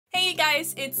Hey you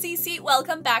guys, it's Cece.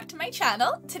 Welcome back to my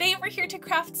channel. Today we're here to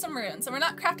craft some runes, and we're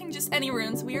not crafting just any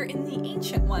runes, we are in the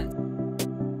ancient ones.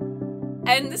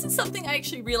 And this is something I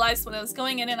actually realized when I was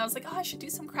going in and I was like, oh, I should do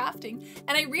some crafting.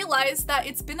 And I realized that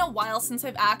it's been a while since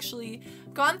I've actually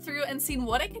gone through and seen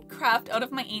what I could craft out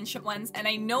of my ancient ones. And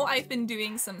I know I've been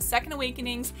doing some Second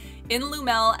Awakenings in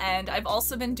Lumel, and I've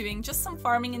also been doing just some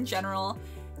farming in general.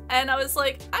 And I was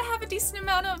like, I have a decent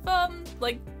amount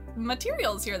of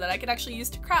materials here that I could actually use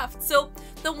to craft. So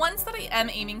the ones that I am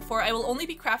aiming for, I will only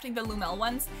be crafting the Lumel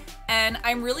ones, and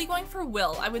I'm really going for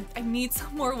will. I need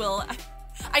some more will.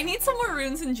 I need some more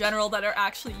runes in general that are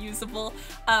actually usable.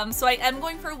 So I am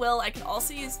going for will. I can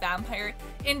also use vampire.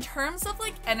 In terms of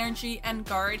like energy and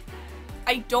guard,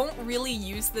 I don't really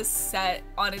use this set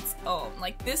on its own.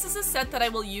 Like, this is a set that I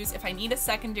will use if I need a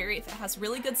secondary, if it has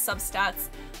really good substats.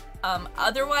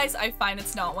 Otherwise, I find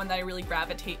it's not one that I really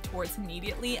gravitate towards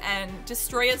immediately. And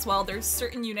destroy as well, there's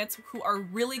certain units who are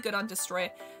really good on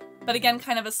destroy, but again,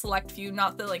 kind of a select few,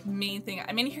 not the like main thing.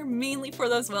 I'm in here mainly for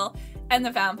those will and the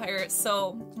vampire,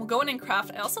 so we'll go in and craft.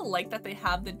 I also like that they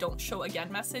have the don't show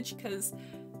again message, because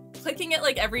clicking it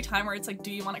like every time where it's like,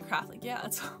 do you want to craft? Like, yeah,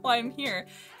 that's why I'm here.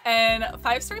 And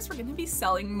 5 stars we're going to be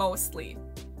selling mostly.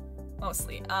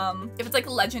 If it's like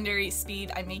a legendary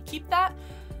speed, I may keep that.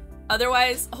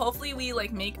 Otherwise, hopefully we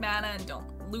like make mana and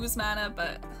don't lose mana,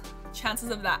 but chances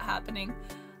of that happening.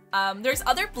 There's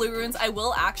other blue runes I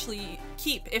will actually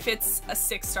keep if it's a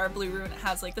 6-star blue rune. It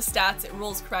has like the stats, it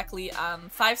rolls correctly.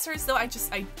 5 stars though, I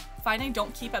find I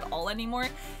don't keep at all anymore.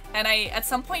 And I at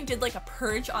some point did like a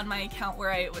purge on my account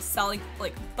where I was selling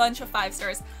like a bunch of 5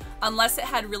 stars unless it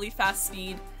had really fast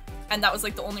speed, and that was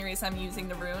like the only reason I'm using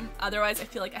the rune. Otherwise I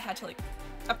feel like I had to like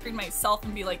upgrade myself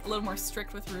and be like a little more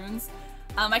strict with runes.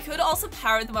 I could also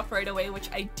power them up right away, which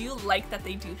I do like that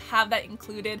they do have that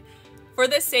included. For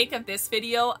the sake of this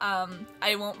video,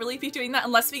 I won't really be doing that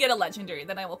unless we get a legendary,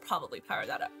 then I will probably power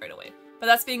that up right away. But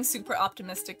that's being super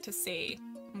optimistic to say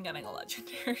I'm getting a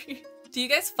legendary. Do you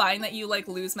guys find that you like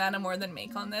lose mana more than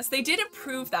make on this? They did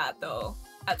improve that though.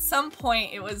 At some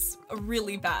point it was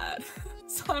really bad.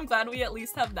 So I'm glad we at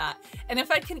least have that. And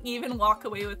if I can even walk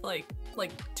away with like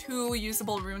 2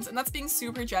 usable runes, and that's being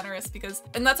super generous, because,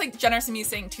 and that's like generous in me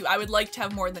saying 2, I would like to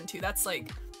have more than 2. That's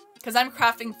like, because I'm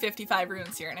crafting 55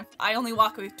 runes here, and if I only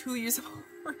walk away with 2 usable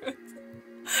runes,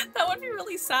 that would be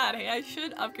really sad. Hey, I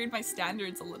should upgrade my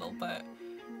standards a little, but...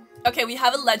 Okay, we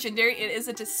have a legendary. It is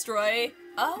a destroy.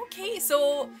 Okay,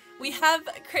 so we have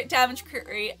crit damage, crit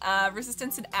rate,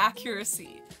 resistance, and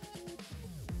accuracy.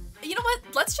 You know what?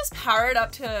 Let's just power it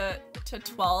up to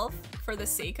 12 for the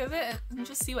sake of it and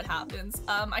just see what happens.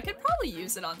 I could probably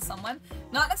use it on someone.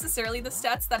 Not necessarily the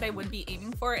stats that I would be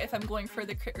aiming for if I'm going for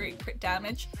the crit rate, crit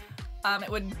damage. It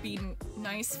would be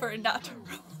nice for it not to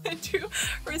roll into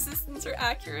resistance or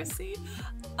accuracy.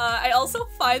 I also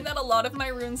find that a lot of my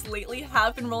runes lately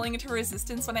have been rolling into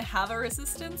resistance when I have a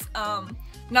resistance.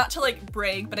 Not to like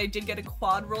brag, but I did get a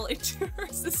quad roll into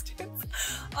resistance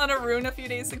on a rune a few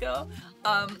days ago.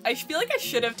 I feel like I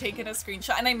should have taken a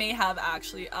screenshot, and I may have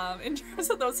actually, in terms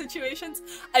of those situations.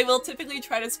 I will typically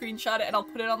try to screenshot it and I'll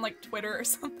put it on like Twitter or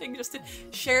something just to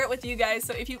share it with you guys.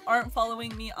 So if you aren't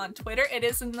following me on Twitter, it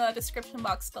is in the description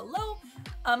box below.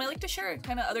 I like to share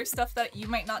kind of other stuff that you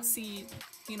might not see,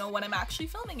 you know, when I'm actually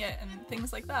filming it and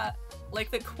things like that. Like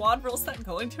the quad rolls that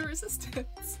go into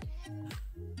resistance.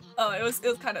 Oh, it was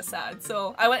kind of sad.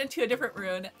 So I went into a different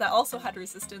rune that also had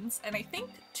resistance, and I think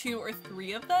 2 or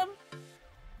 3 of them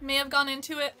may have gone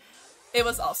into it. It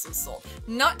was also sold.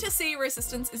 Not to say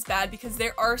resistance is bad, because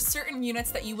there are certain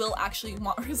units that you will actually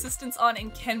want resistance on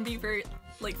and can be very,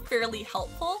 like, fairly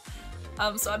helpful.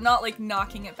 So I'm not like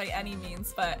knocking it by any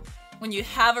means, but when you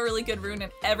have a really good rune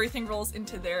and everything rolls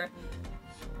into there,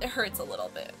 it hurts a little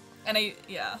bit. And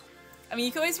yeah. I mean,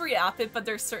 you can always re-up it, but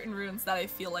there's certain runes that I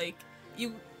feel like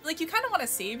you kind of want to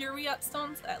save your re-up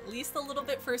stones at least a little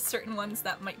bit for certain ones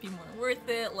that might be more worth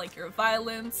it, like your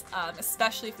violence,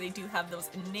 especially if they do have those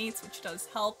innates, which does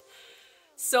help.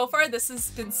 So far this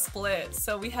has been split,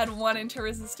 so we had 1 into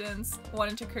resistance, 1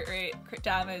 into crit rate, crit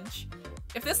damage.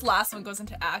 If this last one goes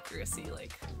into accuracy,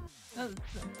 like, that was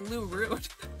a blue rune.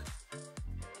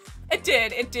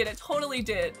 It totally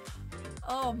did.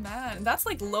 Oh man, that's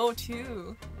like low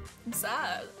too. I'm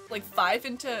sad. Like 5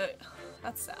 into...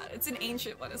 That's sad. It's an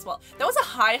ancient one as well. That was a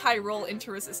high roll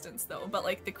into resistance though, but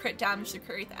like the crit damage, the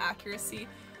crit rate, the accuracy.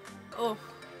 Oh.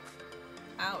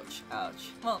 Ouch, ouch.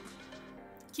 Well,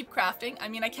 keep crafting. I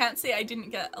mean, I can't say I didn't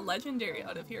get a legendary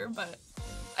out of here, but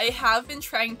I have been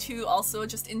trying to also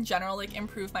just in general like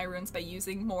improve my runes by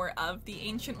using more of the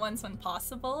ancient ones when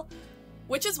possible.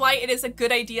 Which is why it is a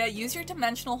good idea. Use your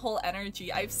dimensional hole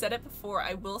energy. I've said it before,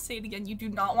 I will say it again. You do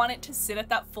not want it to sit at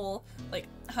that full, like,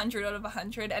 100 out of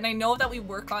 100. And I know that we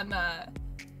work on,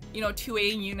 you know,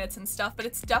 2A units and stuff, but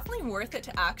it's definitely worth it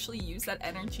to actually use that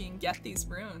energy and get these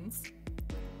runes.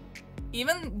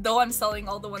 Even though I'm selling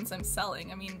all the ones I'm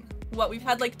selling, I mean, what, we've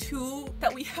had like 2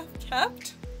 that we have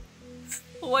kept?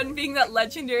 One being that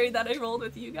legendary that I rolled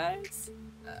with you guys.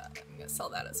 I'm gonna sell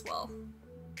that as well.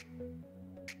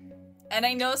 And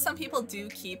I know some people do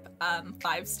keep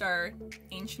 5-star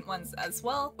ancient ones as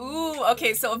well. Ooh,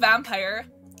 okay, so a vampire.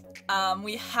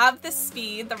 We have the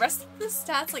speed. The rest of the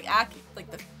stats,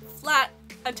 like the flat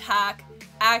attack,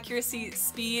 accuracy,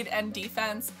 speed, and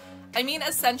defense. I mean,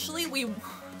 essentially, we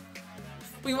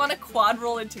want to quad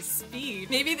roll into speed.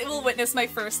 Maybe they will witness my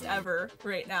first ever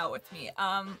right now with me.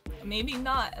 Maybe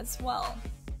not as well.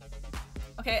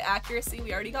 Okay, accuracy,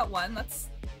 we already got 1. Let's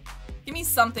give me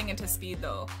something into speed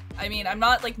though. I mean, I'm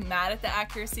not like mad at the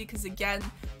accuracy because again,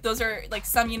 those are like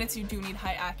some units you do need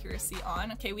high accuracy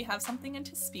on. Okay, we have something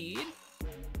into speed.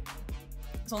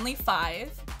 It's only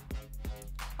 5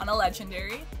 on a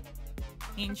legendary.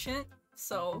 Ancient,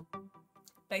 so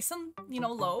nice and, you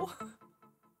know, low.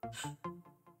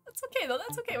 That's okay though,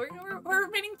 that's okay. We're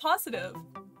remaining positive.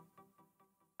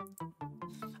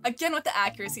 Again with the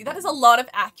accuracy, that is a lot of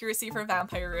accuracy for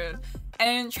Vampire Rune.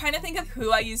 And trying to think of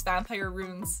who I use Vampire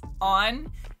Runes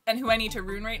on and who I need to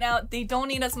rune right now, they don't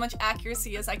need as much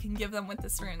accuracy as I can give them with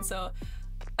this rune. So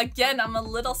again, I'm a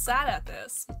little sad at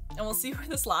this. And we'll see where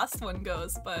this last one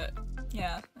goes, but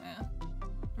yeah.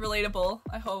 Relatable,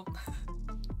 I hope.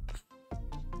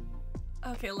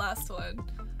 Okay, last one.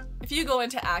 If you go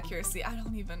into accuracy, I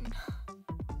don't even...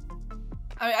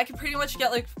 I mean, I could pretty much get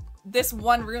like this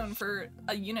one rune for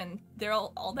a unit, and they're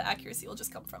all the accuracy will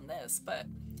just come from this, but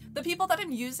the people that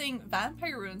I'm using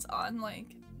vampire runes on,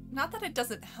 like, not that it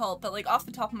doesn't help, but like off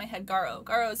the top of my head, Garo.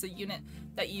 Garo is a unit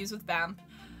that you use with vamp.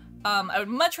 I would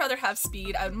much rather have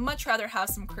speed. I would much rather have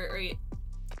some crit rate.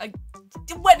 I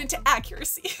went into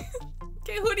accuracy.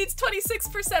 Okay, who needs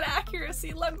 26%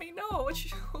 accuracy? Let me know.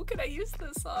 Who could I use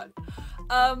this on?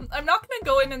 I'm not gonna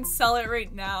go in and sell it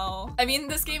right now. I mean,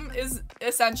 this game is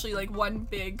essentially like one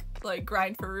big like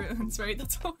grind for runes, right?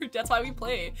 That's why we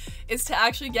play, is to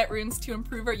actually get runes to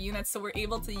improve our units so we're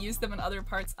able to use them in other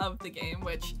parts of the game,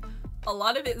 which a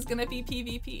lot of it is gonna be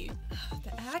PvP.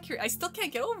 The accurate, I still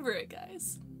can't get over it,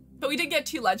 guys. But we did get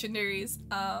 2 legendaries.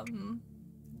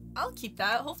 I'll keep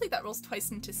that. Hopefully that rolls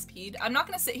twice into speed. I'm not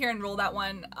gonna sit here and roll that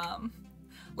one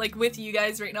like with you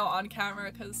guys right now on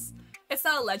camera because it's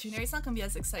not a legendary. It's not gonna be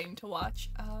as exciting to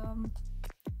watch.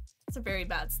 It's a very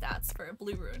bad stats for a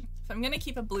blue rune. If I'm gonna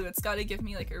keep a blue, it's gotta give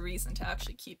me like a reason to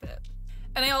actually keep it.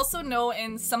 And I also know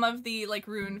in some of the like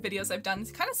rune videos I've done,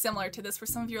 it's kind of similar to this, where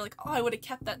some of you are like, oh, I would have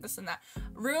kept that, this and that.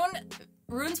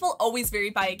 Runes will always vary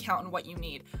by account and what you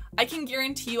need. I can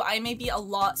guarantee you I may be a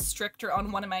lot stricter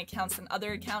on one of my accounts than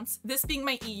other accounts. This being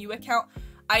my EU account,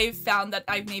 I've found that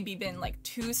I've maybe been like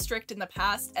too strict in the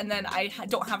past, and then I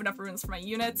don't have enough runes for my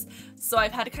units, so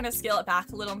I've had to kind of scale it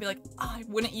back a little and be like, oh, I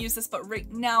wouldn't use this, but right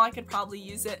now I could probably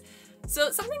use it.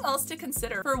 So something else to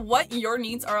consider for what your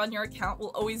needs are on your account will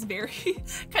always vary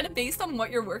kind of based on what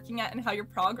you're working at and how your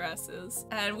progress is.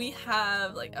 And we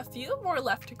have like a few more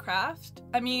left to craft.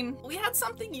 I mean, we had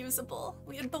something usable.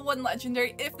 We had the 1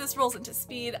 legendary. If this rolls into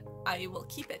speed, I will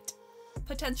keep it.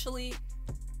 Potentially.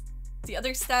 The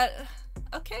other stat,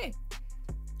 okay.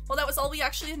 Well, that was all we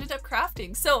actually ended up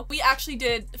crafting. So we actually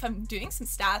did, if I'm doing some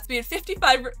stats, we had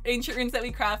 55 ancient runes that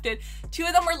we crafted. 2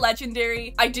 of them were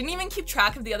legendary. I didn't even keep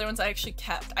track of the other ones I actually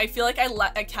kept. I feel like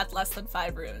I kept less than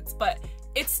 5 runes, but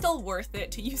it's still worth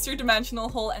it to use your dimensional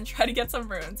hole and try to get some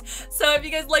runes. So if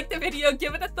you guys liked the video,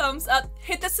 give it a thumbs up,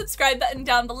 hit the subscribe button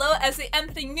down below as I am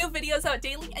putting new videos out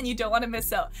daily and you don't want to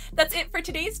miss out. That's it for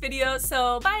today's video,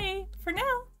 so bye for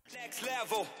now. Next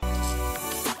level.